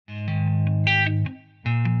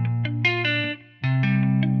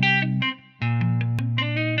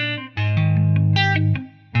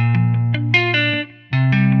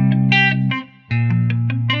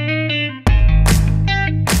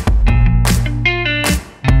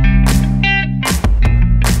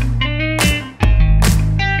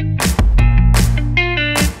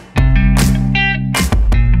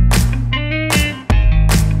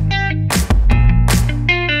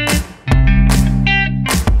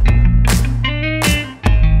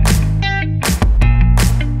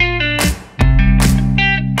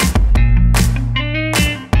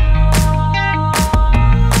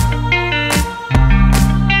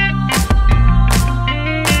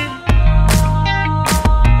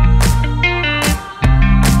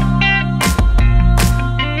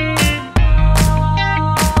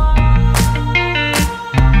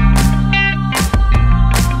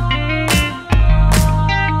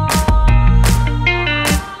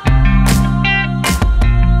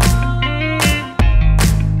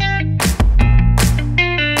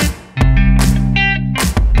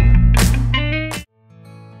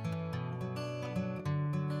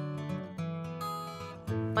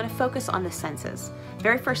focus on the senses.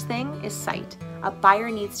 Very first thing is sight. A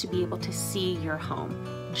buyer needs to be able to see your home.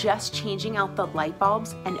 Just changing out the light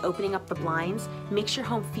bulbs and opening up the blinds makes your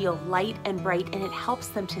home feel light and bright, and it helps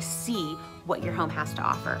them to see what your home has to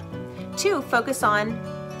offer. 2, focus on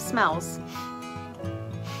smells.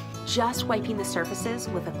 Just wiping the surfaces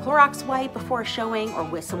with a Clorox wipe before showing or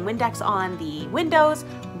with some Windex on the windows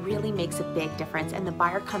really makes a big difference, and the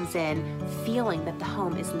buyer comes in feeling that the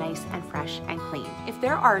home is nice and fresh and clean. If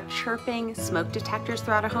there are chirping smoke detectors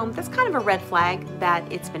throughout a home, that's kind of a red flag that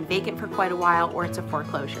it's been vacant for quite a while or it's a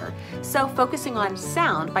foreclosure. So focusing on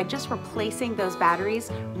sound by just replacing those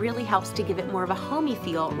batteries really helps to give it more of a homey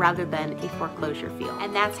feel rather than a foreclosure feel.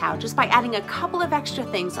 And that's how, just by adding a couple of extra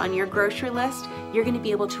things on your grocery list, you're going to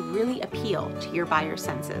be able to really appeal to your buyer's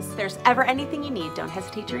senses. If there's ever anything you need, don't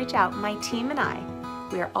hesitate to reach out. My team and I,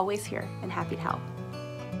 we are always here and happy to help.